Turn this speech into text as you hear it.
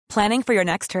Planning for your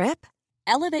next trip?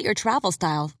 Elevate your travel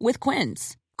style with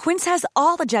Quince. Quince has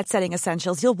all the jet-setting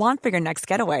essentials you'll want for your next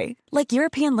getaway, like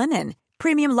European linen,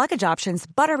 premium luggage options,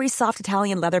 buttery soft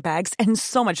Italian leather bags, and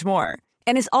so much more.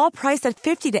 And is all priced at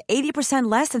 50 to 80%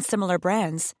 less than similar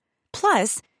brands.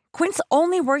 Plus, Quince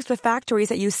only works with factories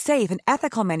that use safe and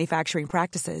ethical manufacturing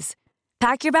practices.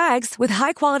 Pack your bags with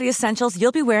high-quality essentials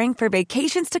you'll be wearing for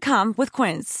vacations to come with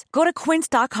Quince. Go to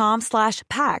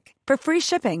quince.com/pack for free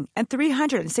shipping and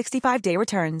 365-day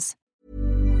returns.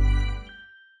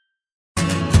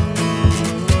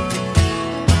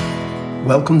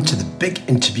 Welcome to the big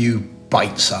interview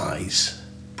BITESIZE,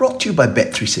 brought to you by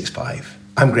Bet365.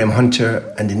 I'm Graham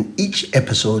Hunter, and in each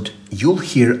episode, you'll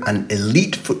hear an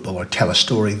elite footballer tell a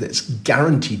story that's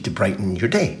guaranteed to brighten your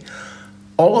day.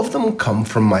 All of them come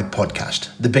from my podcast,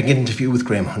 The Big Interview with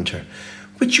Graham Hunter,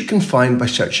 which you can find by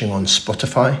searching on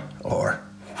Spotify or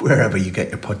wherever you get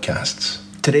your podcasts.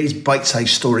 Today's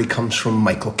bite-sized story comes from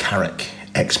Michael Carrick,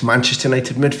 ex-Manchester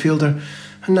United midfielder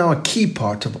and now a key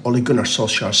part of Ole Gunnar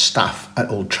Solskjaer's staff at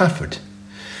Old Trafford.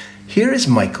 Here is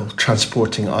Michael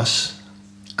transporting us,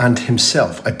 and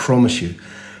himself, I promise you,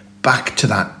 back to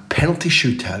that penalty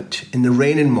shootout in the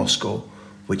rain in Moscow,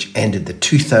 which ended the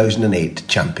 2008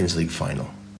 Champions League final.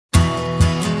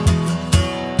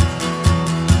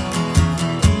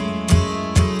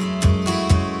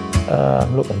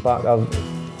 Looking back,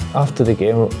 after the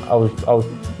game, I was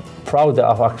proud that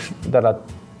I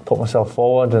put myself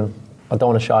forward, and I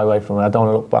don't want to shy away from it. I don't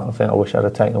want to look back and think I wish I'd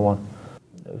have taken one.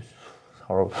 It was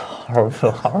horrible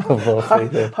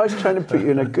feeling. I was trying to put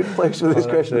you in a good place with this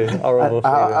question. Horrible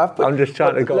feeling. I'm just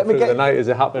trying to go through the night as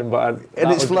it happened, but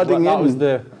and it's flooding in. That was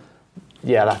the.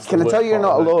 Yeah, that's. Can I tell you, you're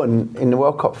not alone in the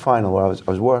World Cup final where I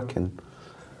was working.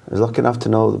 I was lucky enough to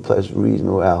know the players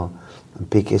reasonably well, and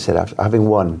Piqué said after having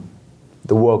won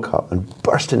the World Cup and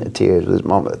burst into tears with his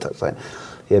mum at the touchline,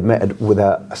 he admitted with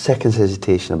a second's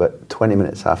hesitation about 20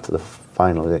 minutes after the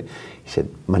final, he said,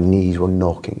 my knees were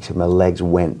knocking. He said, my legs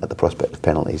went at the prospect of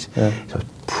penalties. Yeah. So I was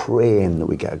praying that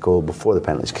we get a goal before the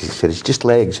penalties, because he said his just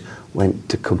legs went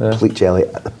to complete jelly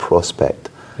at the prospect.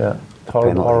 Yeah,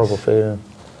 horrible feeling.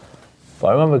 But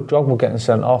I remember Drogba getting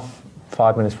sent off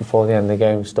 5 minutes before the end of the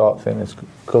game, start thinking it's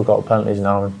could go to penalties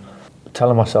now, and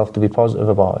telling myself to be positive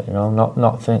about it, you know,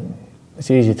 not think. It's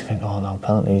easy to think, oh no,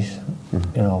 penalties,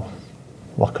 you know,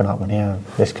 what can happen here?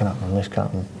 This can happen.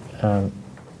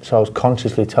 So I was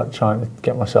consciously trying to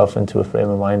get myself into a frame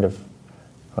of mind of,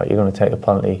 right, you're going to take a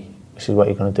penalty, this is what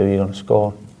you're going to do, you're going to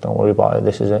score, don't worry about it,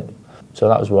 this is it. So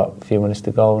that was a few minutes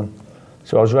to go, and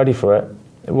so I was ready for it.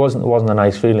 It wasn't a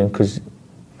nice feeling, because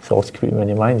thoughts keep you in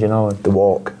your mind, you know. And the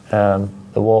walk.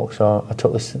 So I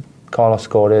took this, Carlos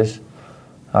scored his,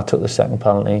 I took the second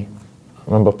penalty. I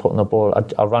remember putting the ball,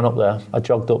 I ran up there, I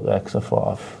jogged up there because I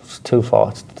thought, it's too far,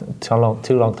 it's too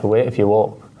long to wait if you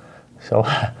walk. So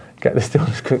get this done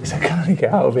as quick as I can and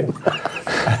get out of here.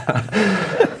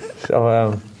 So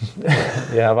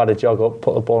I've had a jog up,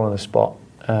 put the ball on the spot.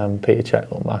 Peter Cech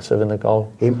looked massive in the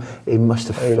goal. He must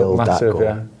have filled massive, that goal.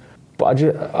 Yeah. But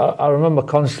I remember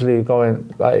constantly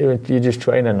going, like, you're just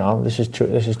training now, this is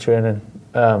training.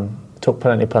 Took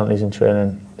plenty of penalties in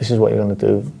training, this is what you're going to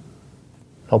do,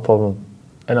 no problem.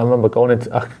 And I remember going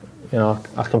into, I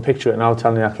can picture it now,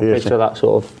 telling you, I can picture that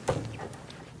sort of,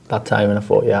 that time, and I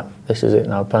thought, yeah, this is it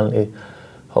now, penalty.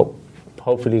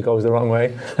 Hopefully it goes the wrong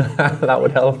way. That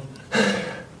would help.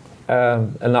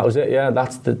 And that was it, yeah,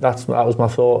 that was my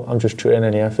thought. I'm just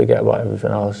training here, forget about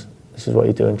everything else. This is what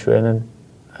you do in training.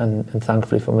 And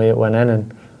thankfully for me it went in,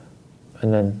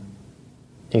 and then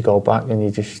you go back and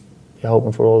you're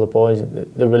hoping for all the boys.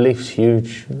 The relief's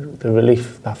huge. The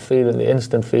relief, that feeling, the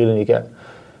instant feeling you get,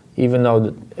 even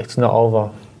though it's not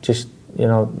over, just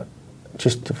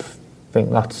to think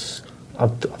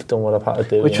I've done what I've had to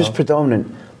do. Which was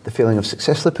predominant, the feeling of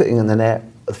successfully putting in the net,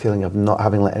 the feeling of not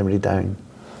having let anybody down,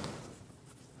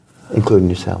 including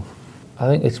yourself. I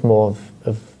think it's more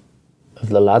of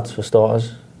the lads, for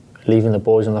starters, leaving the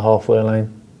boys on the halfway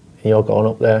line, and you're going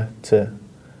up there to,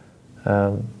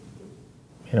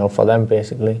 for them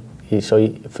basically.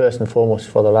 First and foremost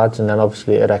for the lads, and then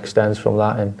obviously it extends from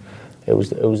that, and it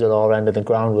was at our end of the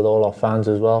ground with all our fans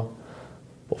as well.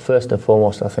 But first and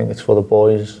foremost, I think it's for the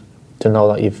boys to know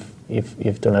that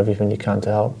you've done everything you can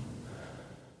to help.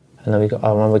 And then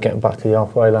I remember getting back to the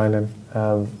halfway line, and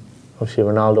obviously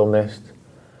Ronaldo missed,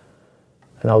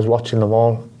 and I was watching them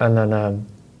all, and then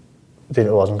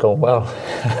it wasn't going well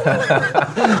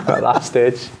at that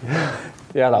stage.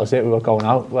 Yeah, that was it. We were going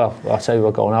out. Well, I say we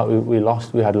were going out. We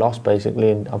lost. We had lost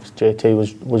basically, and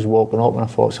JT was walking up, and I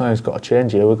thought something's got to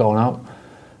change here. We're going out.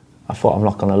 I thought, I'm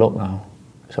not going to look now.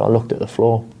 So I looked at the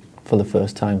floor for the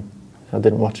first time, I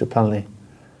didn't watch the penalty.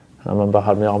 I remember I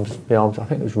had my arms, I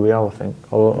think it was Rio,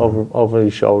 over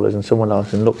his shoulders and someone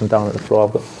else, and looking down at the floor.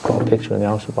 I've got a picture in the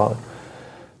house about it.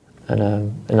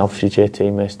 And obviously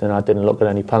JT missed, and I didn't look at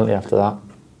any penalty after that.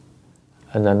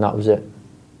 And then that was it.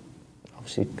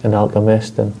 Obviously Anelka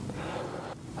missed, and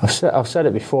I've said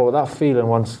it before. That feeling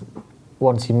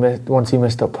once he missed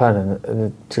that pen,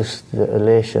 and just the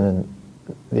elation and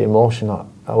the emotion that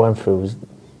I went through was,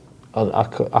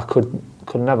 I could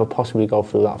never possibly go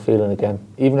through that feeling again.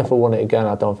 Even if I won it again,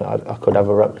 I don't think I could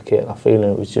ever replicate that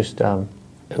feeling. It was just,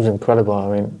 it was incredible.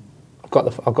 I mean, I've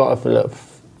got a little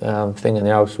thing in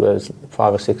the house where there's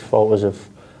 5 or 6 photos of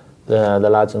the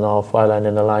lads on the halfway line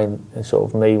in the line, and sort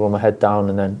of me with my head down,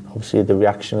 and then obviously the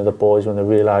reaction of the boys when they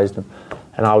realised,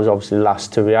 and I was obviously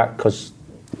last to react because,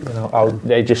 you know,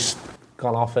 they just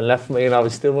gone off and left me, and I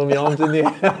was still with my arms in the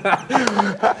air.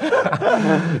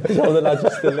 So the lads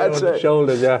are still there on the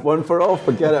shoulders, yeah. One for all,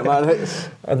 forget it, man.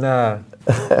 And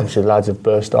obviously the lads have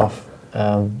burst off,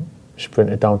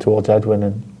 sprinted down towards Edwin,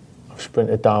 and I've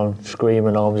sprinted down,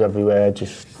 screaming, arms everywhere,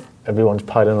 just everyone's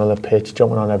piling on the pitch,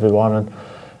 jumping on everyone, and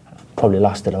probably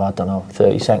lasted, I don't know,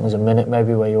 30 seconds, a minute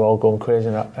maybe, where you're all going crazy.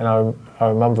 And I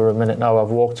remember a minute now, I've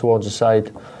walked towards the side,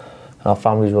 and our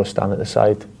families were standing at the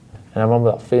side. And I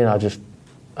remember that feeling,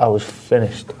 I was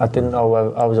finished. I didn't know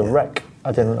whether, I was a wreck.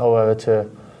 I didn't know whether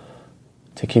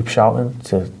to keep shouting,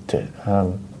 to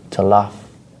laugh.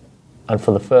 And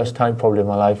for the first time probably in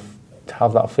my life, to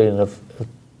have that feeling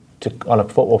on a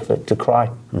football fit, to cry.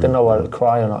 Didn't know whether to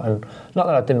cry or not. And not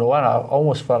that I didn't know when, I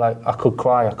almost felt like I could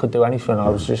cry, I could do anything. I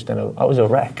was just I was a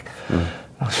wreck. I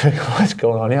was thinking, what's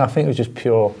going on here? I think it was just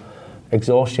pure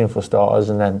exhaustion for starters,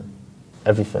 and then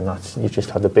everything. You just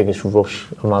had the biggest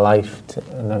rush of my life,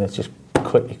 and then it just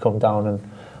quickly come down, and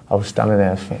I was standing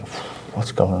there thinking,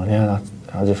 what's going on here?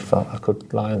 I just felt I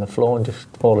could lie on the floor and just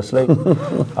fall asleep.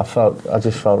 I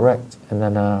just felt wrecked. And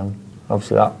then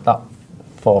obviously that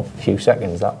for a few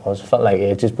seconds, felt like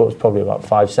ages, but it was probably about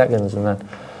 5 seconds, and then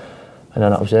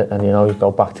that was it. And you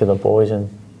go back to the boys and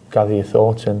gather your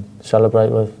thoughts and celebrate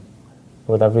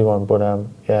with everyone. But it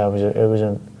was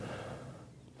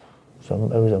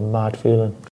a mad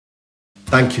feeling.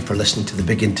 Thank you for listening to the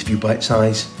Big Interview Bite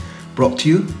Size, brought to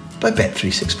you by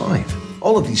Bet365.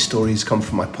 All of these stories come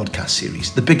from my podcast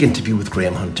series, The Big Interview with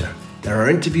Graham Hunter. There are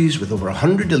interviews with over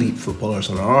 100 elite footballers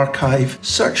on our archive.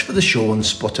 Search for the show on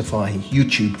Spotify,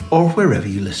 YouTube, or wherever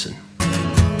you listen.